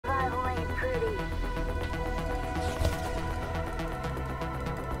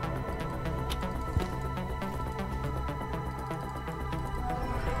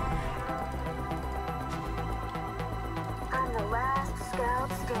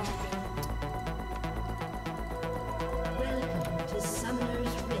Welcome to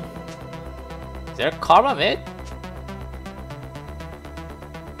Summoner's Rift. Is there a Karma mid?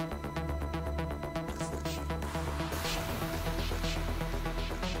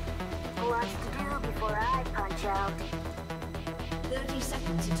 Lots to do before I punch out. 30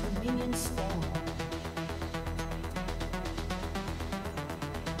 seconds until minions spawn.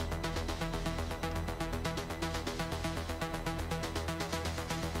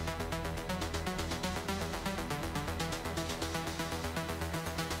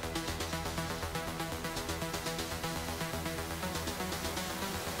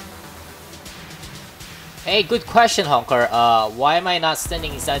 Hey, good question, Honker. Why am I not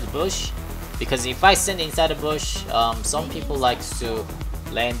standing inside the bush? Because if I stand inside the bush, some people like to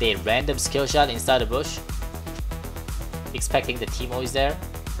land a random skill shot inside the bush, expecting the Teemo is there.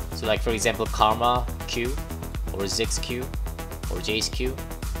 So like for example, Karma Q, or Ziggs Q, or Jace Q,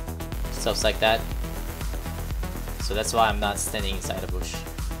 stuff like that. So that's why I'm not standing inside the bush.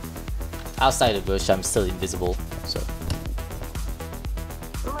 Outside the bush, I'm still invisible. So.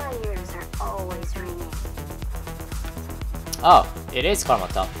 My ears are always ringing. Oh, it is Karma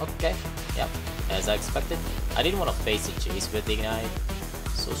top. Okay, yep, as I expected. I didn't want to face a Jace with Ignite.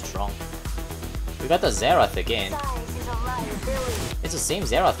 So strong. We got the Xerath again. Size is a liability. It's the same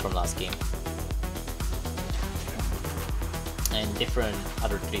Xerath from last game. And different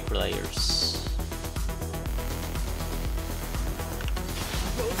other 3 players.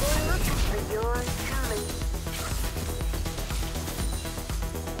 They've been looking for yours truly.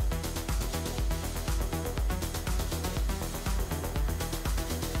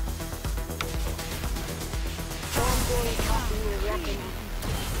 One day copy your reckoning.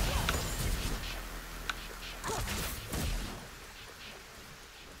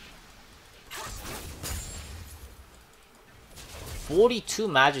 $42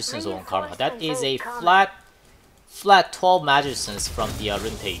 magicians on Karma. That is a flat 12 magicians from the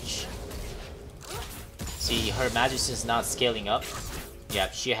rune page. See, her magician's not scaling up.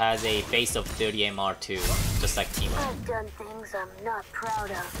 Yep, she has a base of 30 MR too, just like Teemo. I've done things I'm not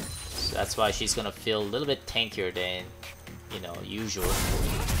proud of. So that's why she's gonna feel a little bit tankier than, you know, usual.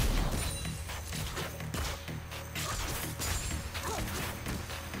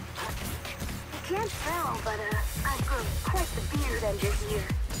 You can't tell, but I've grown quite the beard under here.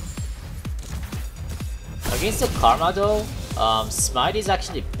 Against the Karma though, Smite is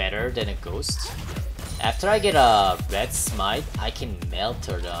actually better than a Ghost. After I get a red Smite, I can melt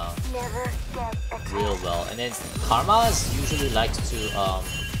her down Never get attacked. real well. And then Karma usually likes to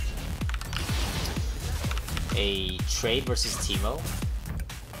a trade versus Teemo.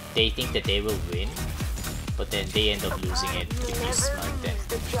 They think that they will win, but then they end up losing it if you smite them.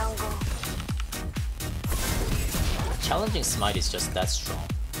 The jungle. Challenging Smite is just that strong.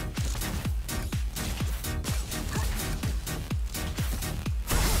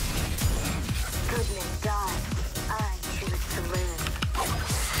 Goodness God, I choose to live.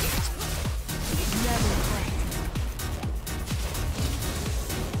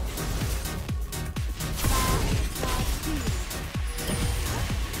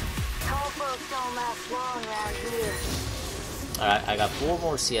 Tall folks don't last long around here. Alright, I got 4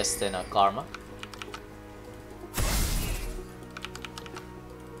 more CS than Karma.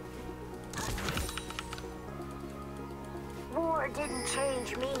 War didn't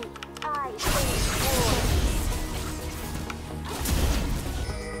change me. I changed war.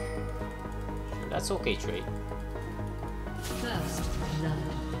 That's okay trade. First blood.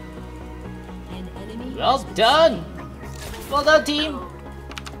 An enemy Well has been done! slain. Well done, team!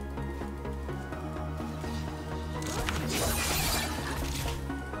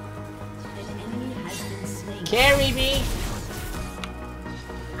 An enemy has been slain. Carry me!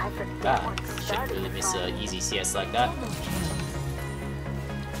 I forget God, what shouldn't started really the miss fire. a easy CS like that. Double kill.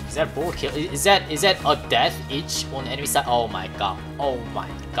 Is that 4 kill? Is that a death each on enemy side? Oh my god. Oh my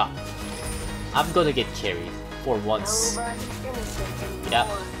god. I'm gonna get carried for once. Nobody's innocent anymore.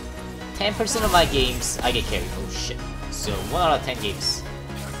 Yep. 10% of my games, I get carried. Oh shit. So 1 out of 10 games,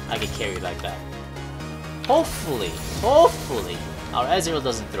 I get carried like that. Hopefully, our Ezreal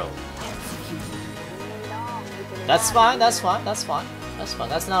doesn't throw. That's fine, that's fine, that's fine. That's fine.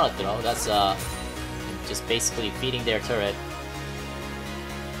 That's not a throw, that's just basically feeding their turret.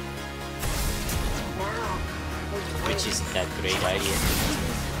 Now, Which isn't that great idea.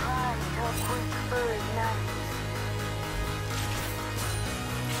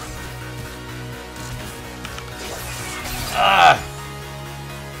 Ah!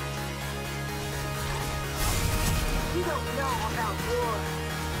 You don't know about war.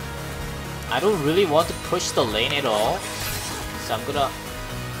 I don't really want to push the lane at all, so I'm gonna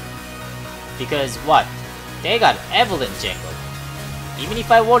Because what? They got Evelyn jungle. Even if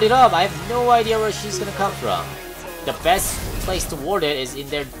I ward it up, I have no idea where she's gonna come from. The best place to ward it is in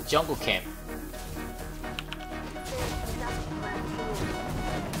their jungle camp.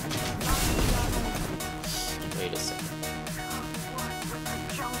 Wait a second.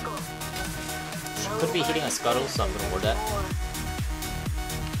 She could be hitting a scuttle, so I'm gonna ward that.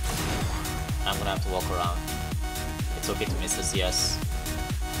 I'm gonna have to walk around. It's okay to miss the CS.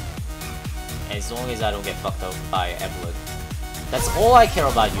 As long as I don't get fucked up by Evelyn. That's all I care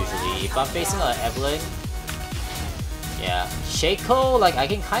about usually. If I'm facing an Evelyn, yeah. Shaco, like I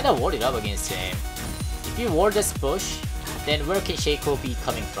can kinda ward it up against him. If you ward this bush, then where can Shaco be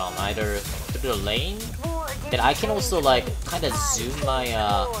coming from? Either through the lane? Then I can also like kinda zoom my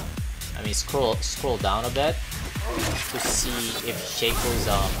scroll down a bit to see if Shaco's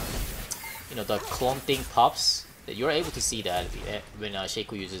you know, the clone thing pops. That you're able to see that when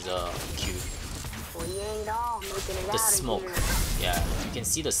Shaco uses a Q. The smoke, yeah, you can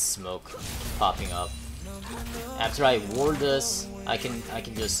see the smoke popping up. After I ward this, I can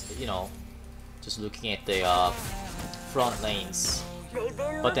just, you know, just looking at the front lanes.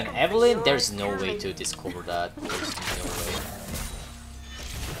 But then Evelyn, there's no way to discover that. There's no way.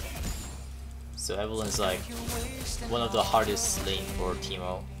 So Evelyn's like one of the hardest lane for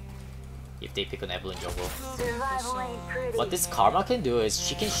Teemo if they pick an Evelyn jungle. What this Karma can do is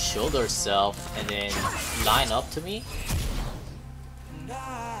she can shield herself and then line up to me.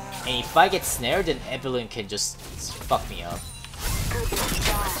 And if I get snared, then Evelyn can just fuck me up.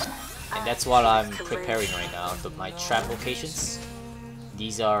 And that's what I'm preparing right now, my trap locations.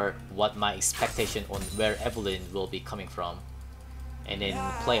 These are what my expectation on where Evelyn will be coming from. And then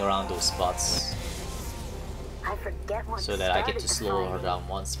play around those spots. So that I get to slow her down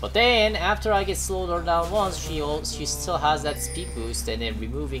once. But then, after I get slowed her down once, she still has that speed boost and then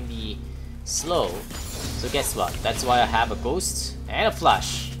removing the slow. So guess what? That's why I have a ghost and a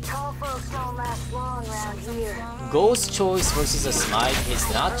flash. Ghost choice versus a smite is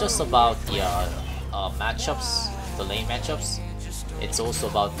not just about the matchups, the lane matchups. It's also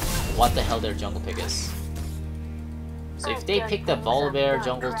about what the hell their jungle pick is. So if they pick the Volibear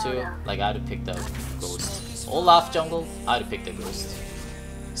jungle too, like I would pick the ghost. Olaf jungle, I'd pick the ghost.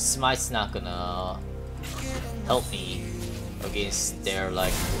 Smite's not gonna help me against their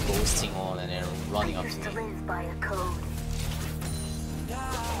like ghosting on and then running up to me.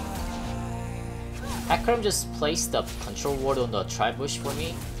 Akram just placed the control ward on the tri-bush for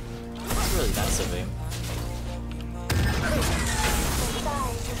me. It's really nice of him.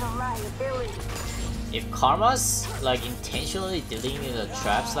 If Karma's like intentionally deleting the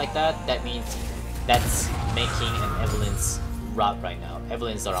traps like that, that means that's making an Evelyn's route right now.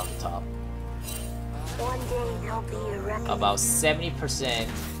 Evelyn's around the top. About 70%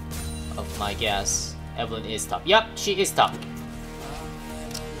 of my guess, Evelyn is top. Yep, she is top.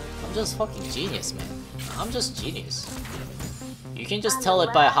 I'm just fucking genius, man. I'm just genius. You can just tell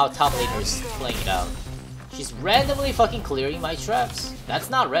it by how top laner's playing it out. She's randomly fucking clearing my traps. That's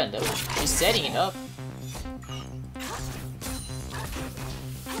not random. She's setting it up.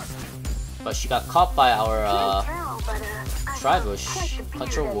 But she got caught by our tri-bush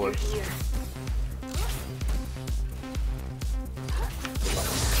control ward.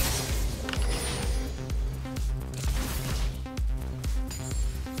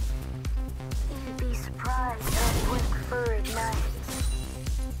 You'd be surprised how quick fur ignites.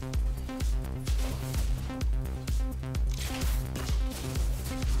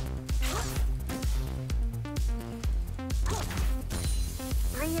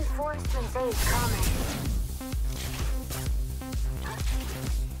 Reinforcements ain't coming.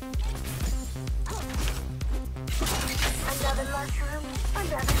 Another mushroom,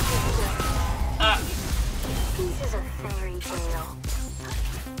 another picture. Pieces of fairy tale.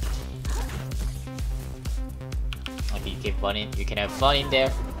 Okay, you can have fun in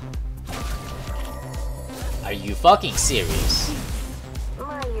there. Are you fucking serious?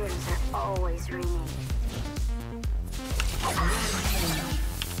 My ears are always ringing.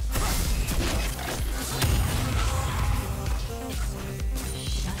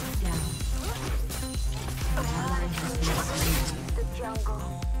 The jungle.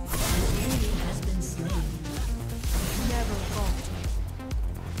 An enemy has been slain. Never falter.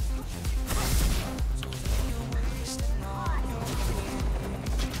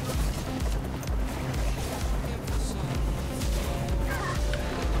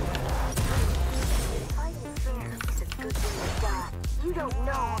 Fighting fair is a good thing to die. You don't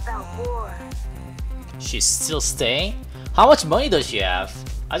know about war. She's still staying? How much money does she have?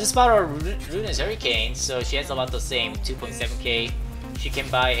 I just bought her Ruinous Hurricane, so she has about the same 2.7k. She can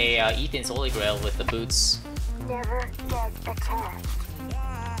buy a Ethan's Holy Grail with the boots. Never get attached.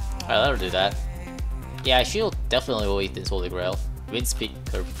 Alright, let her do that. Yeah, she'll definitely will Ethan's Holy Grail. Wind Speed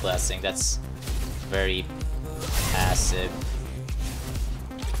Curve Blessing, that's very passive.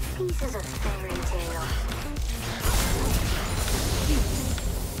 Pieces of fairy tale.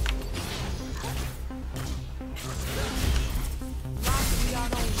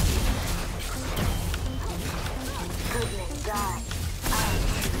 Goodness God, I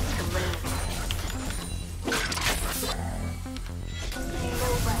choose to live.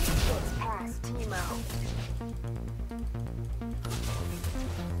 Nobody gets past Teemo.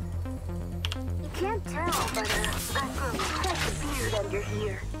 You can't tell, but I've grown quite a beard under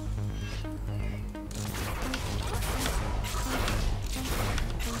here.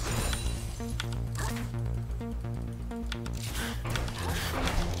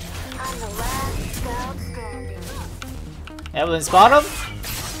 I'm the last scout standing. Evelyn's bottom.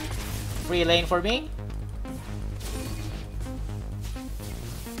 Free lane for me.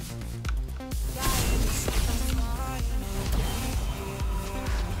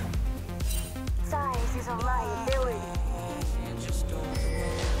 Size is a liability.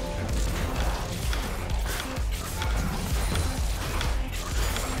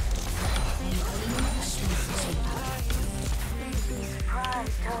 Be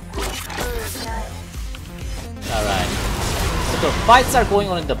surprised how quick birds die. Alright. So the fights are going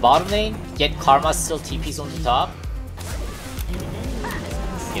on in the bottom lane, yet Karma still TP's on the top.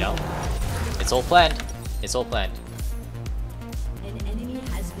 You know? It's all planned. It's all planned. An enemy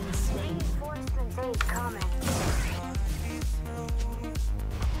has been slain. Reinforcements ain't coming.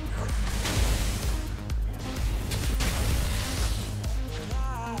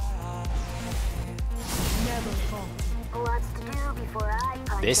 Never fall. Lots to do before I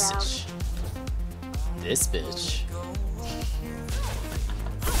punch This out. bitch. This bitch.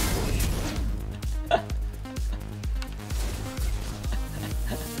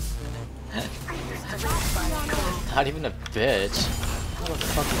 Not even a bitch. What a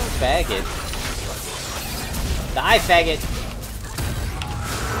fucking faggot. Die, faggot!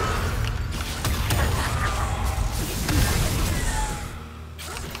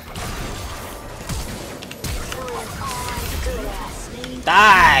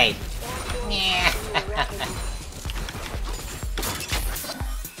 Die! Yeah.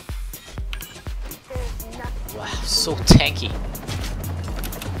 Wow, so tanky.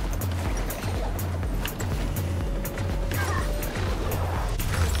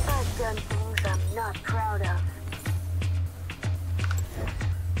 I've done things I'm not proud of.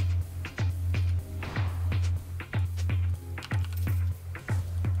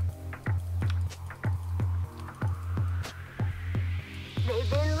 They've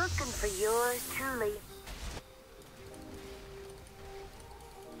been looking for yours truly.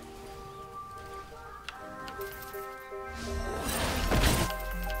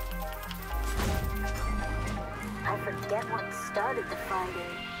 I forget what started the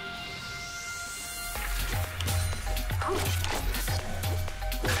fighting.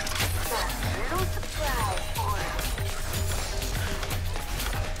 Got a little surprise for him.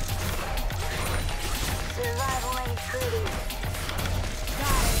 Survival ain't pretty.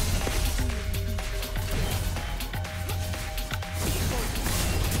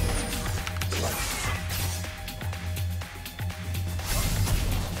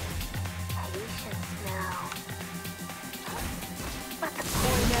 Patience now. But the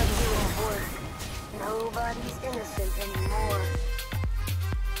point never will work. Nobody's innocent anymore.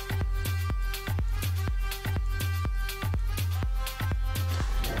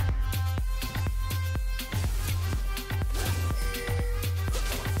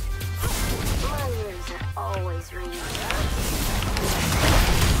 My ears are always ringing.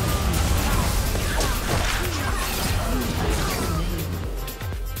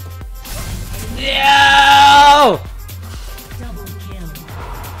 No! Double kill.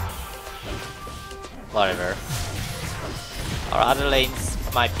 Whatever. Our other lanes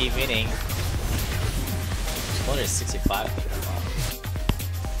might be winning. 265.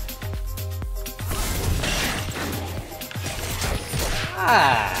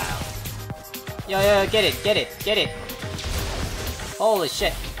 Ah! Yo, get it, get it, get it! Holy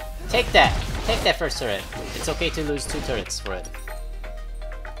shit! Take that! Take that first turret. It's okay to lose 2 turrets for it.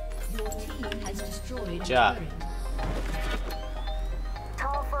 Your team has destroyed Good job. the turret.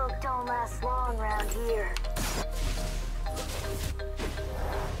 Tall folk don't last long around here.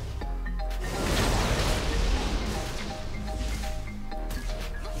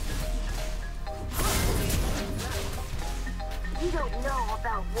 You don't know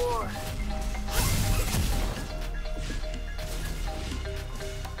about war.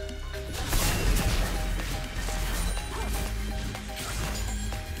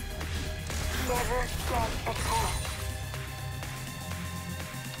 Never get attacked.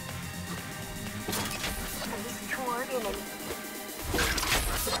 Face toward enemy.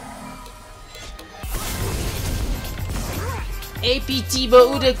 AP Teemo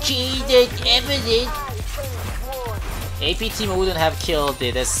would have killed it, Evelyn. AP Teemo wouldn't have killed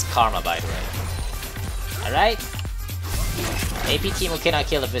this Karma, by the way. Alright? AP Teemo cannot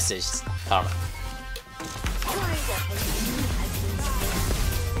kill the Visage Karma.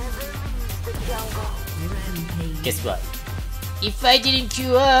 Guess what? If I didn't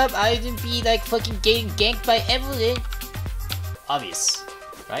queue up, I wouldn't be like fucking getting ganked by Evelyn. Obvious.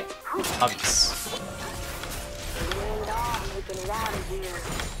 Right? Obvious.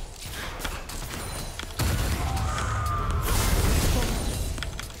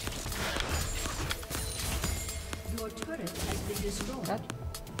 Your turret has been destroyed. God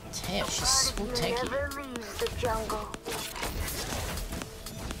damn, she's so tanky.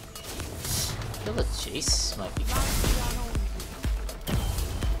 I feel like Jace might be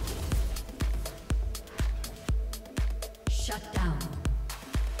Shut down.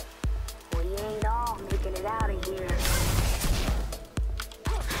 We ain't all making it out of here.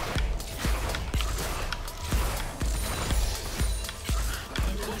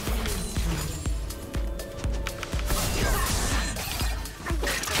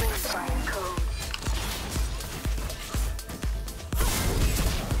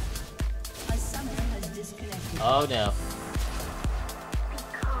 A summoner has disconnected. Oh no.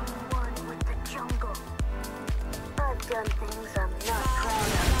 Become one with the jungle. I've done things I'm not proud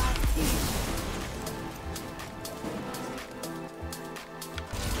of.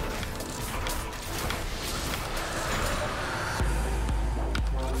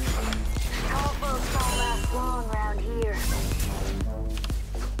 Tall folks don't last long around here.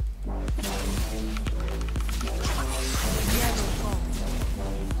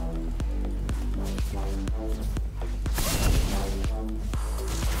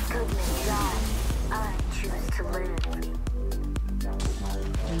 Good may die. I choose to live.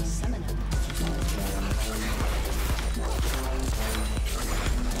 A summoner.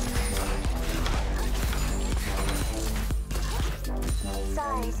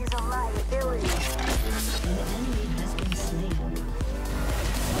 Size is a liability. An enemy has been slain.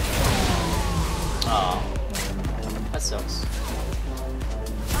 Oh. That sucks.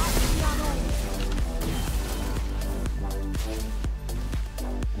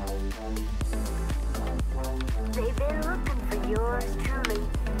 They've been looking for yours truly.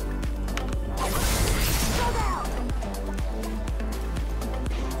 Shut out!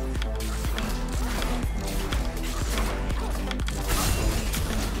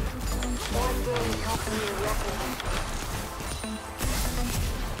 One day help me reckon.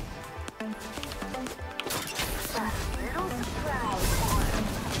 A little surprise for him.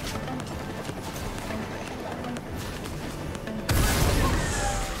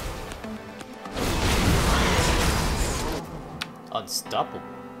 Unstoppable.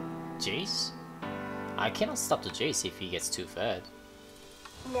 Jace? I cannot stop the Jace if he gets too fed.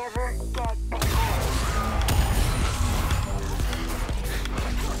 Never get ahead.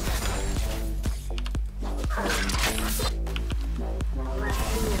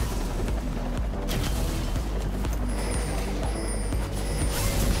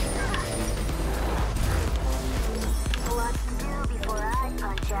 Lots to do before I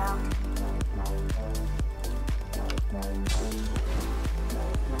punch out.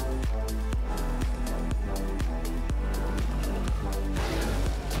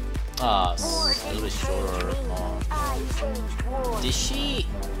 Ah, a little bit shorter. I changed war. Did she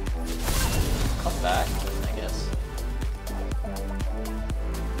come back? I guess.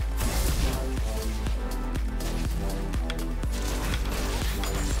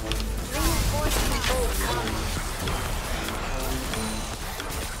 Reinforcement boat coming.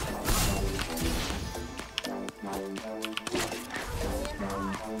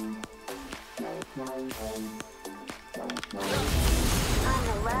 I'm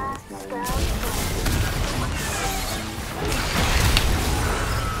the last scout.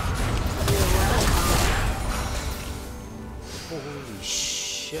 Holy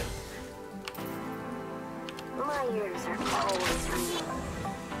shit. My ears are always ringing.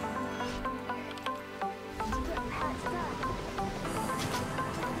 Get patched up.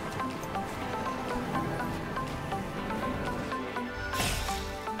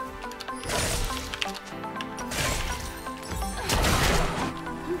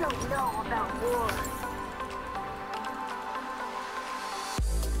 You don't know about war.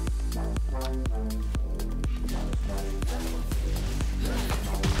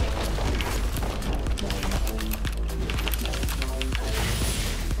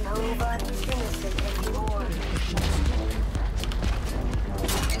 Nobody's innocent.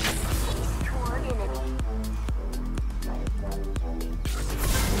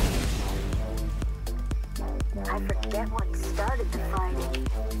 I forget what started the fighting.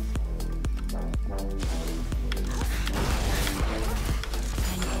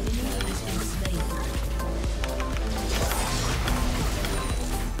 An enemy has been slain.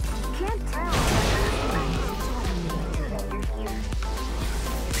 Can't tell. I grew tired here.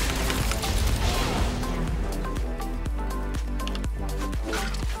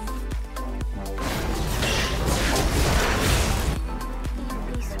 You'd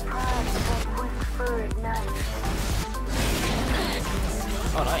be surprised how quick fur ignites.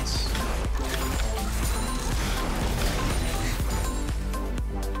 Oh, nice.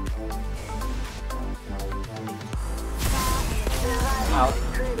 Out.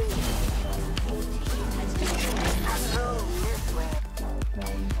 Pretty. I'm going this way.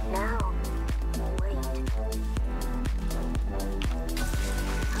 Now, wait.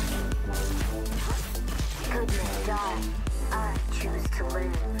 Good may die. I choose to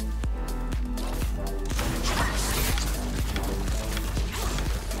live.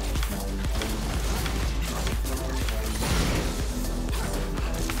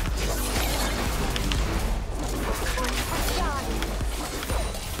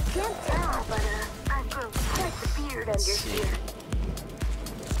 Can't tell, but I've grown quite the beard under here.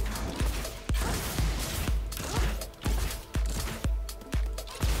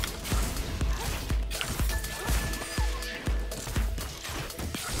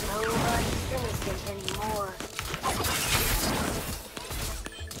 Nobody's innocent anymore.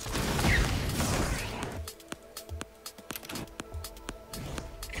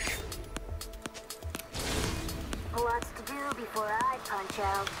 Lots to do before I punch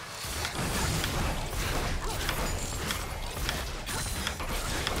out.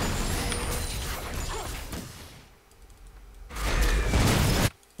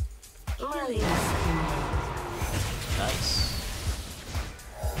 Nice.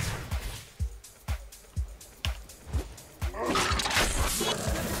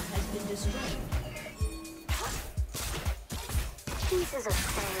 Has been destroyed. Pieces of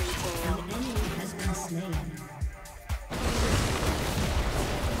fairy tale. An enemy has been slain.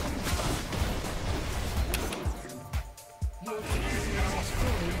 Your team has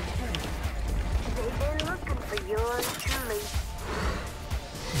destroyed a turret. They've been looking for yours truly.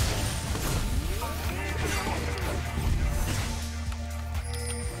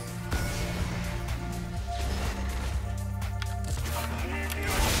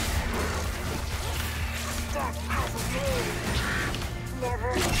 Death has a name.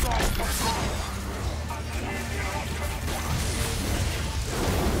 Never get ahead.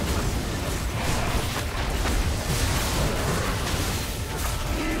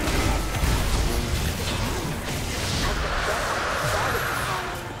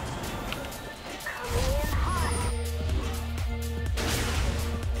 Coming in hot.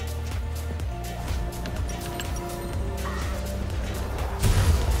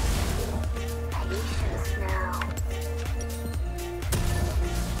 Patience now.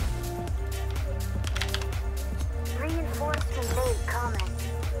 Reinforcement made comment.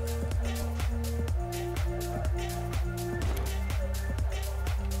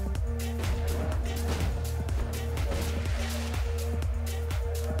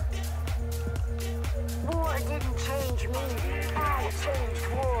 War didn't change me. I changed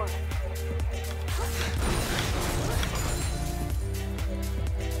war.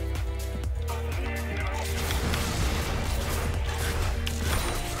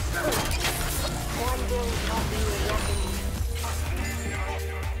 One day I'll be a weapon.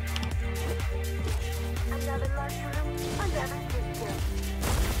 Another mushroom, another victim.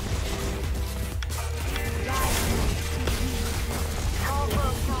 Tall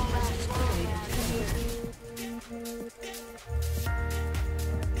folks don't last long around here.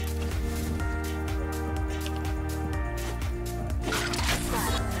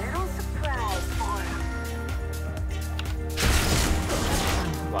 Got a little surprise for him.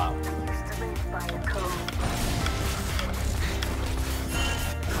 Wow. I used to live by a code.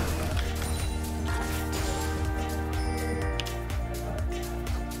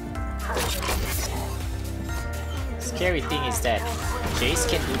 Scary thing is that Jace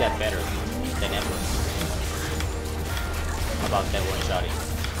can do that better than ever. About that one-shotting.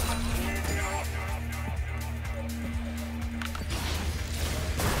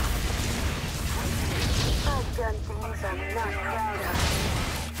 I've done things I'm not proud of.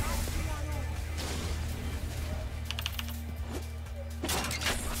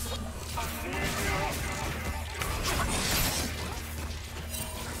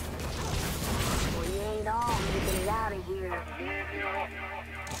 We ain't all making it out of here.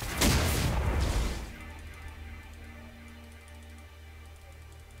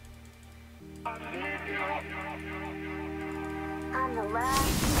 I'm the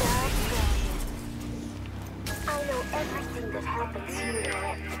last god dragon. I know everything that happens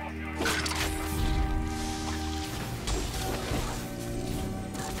here.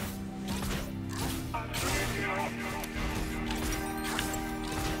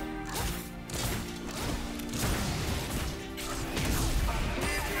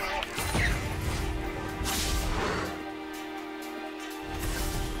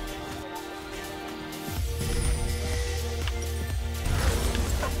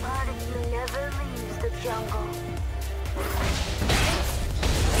 A part of you never leaves the jungle.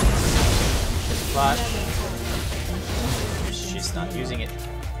 Flash. She's not using it.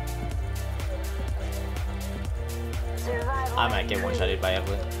 Survival I might get one-shotted by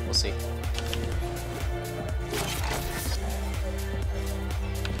Evelyn. We'll see.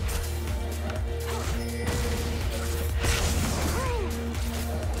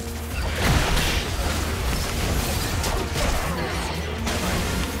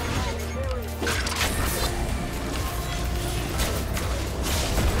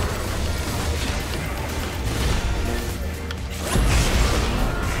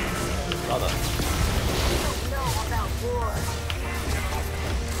 Brother. don't know about war.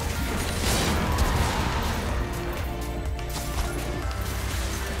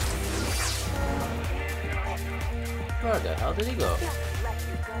 Where the hell did he go? Just let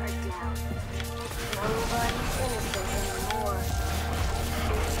your guard down. Nobody's innocent anymore.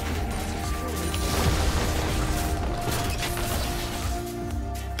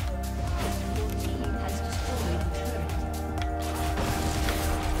 Team has destroyed a turret.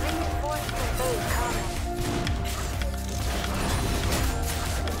 Reinforcements incoming.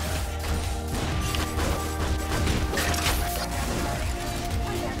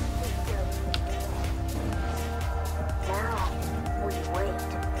 Now, we wait.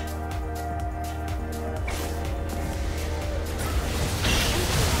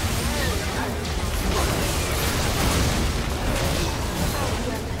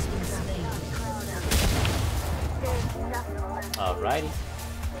 Has been slain. There's nothing left. Alrighty.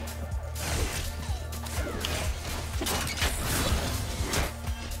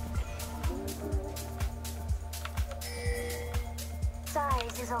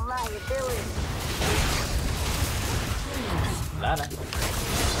 Size is a liability. Lana.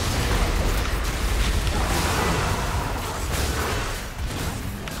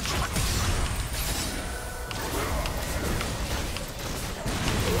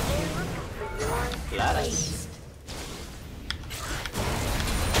 Lana.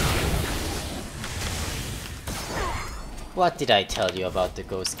 What did I tell you about the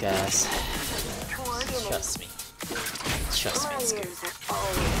ghost gas? Trust me. Trust me, it's good. Players are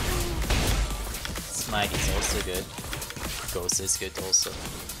always Smite is also good. Ghost is good also.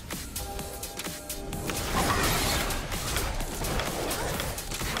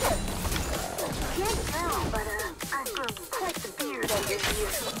 can't tell, but I've grown quite the beard under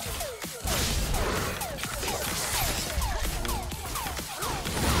here.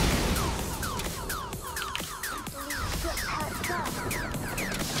 Just packed up.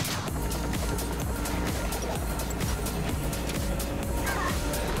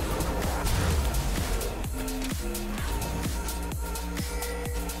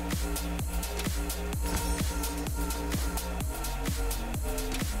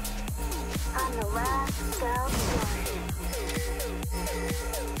 I'm the last scout standing.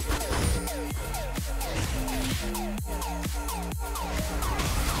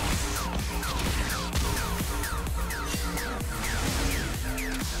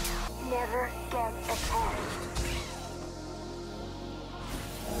 Never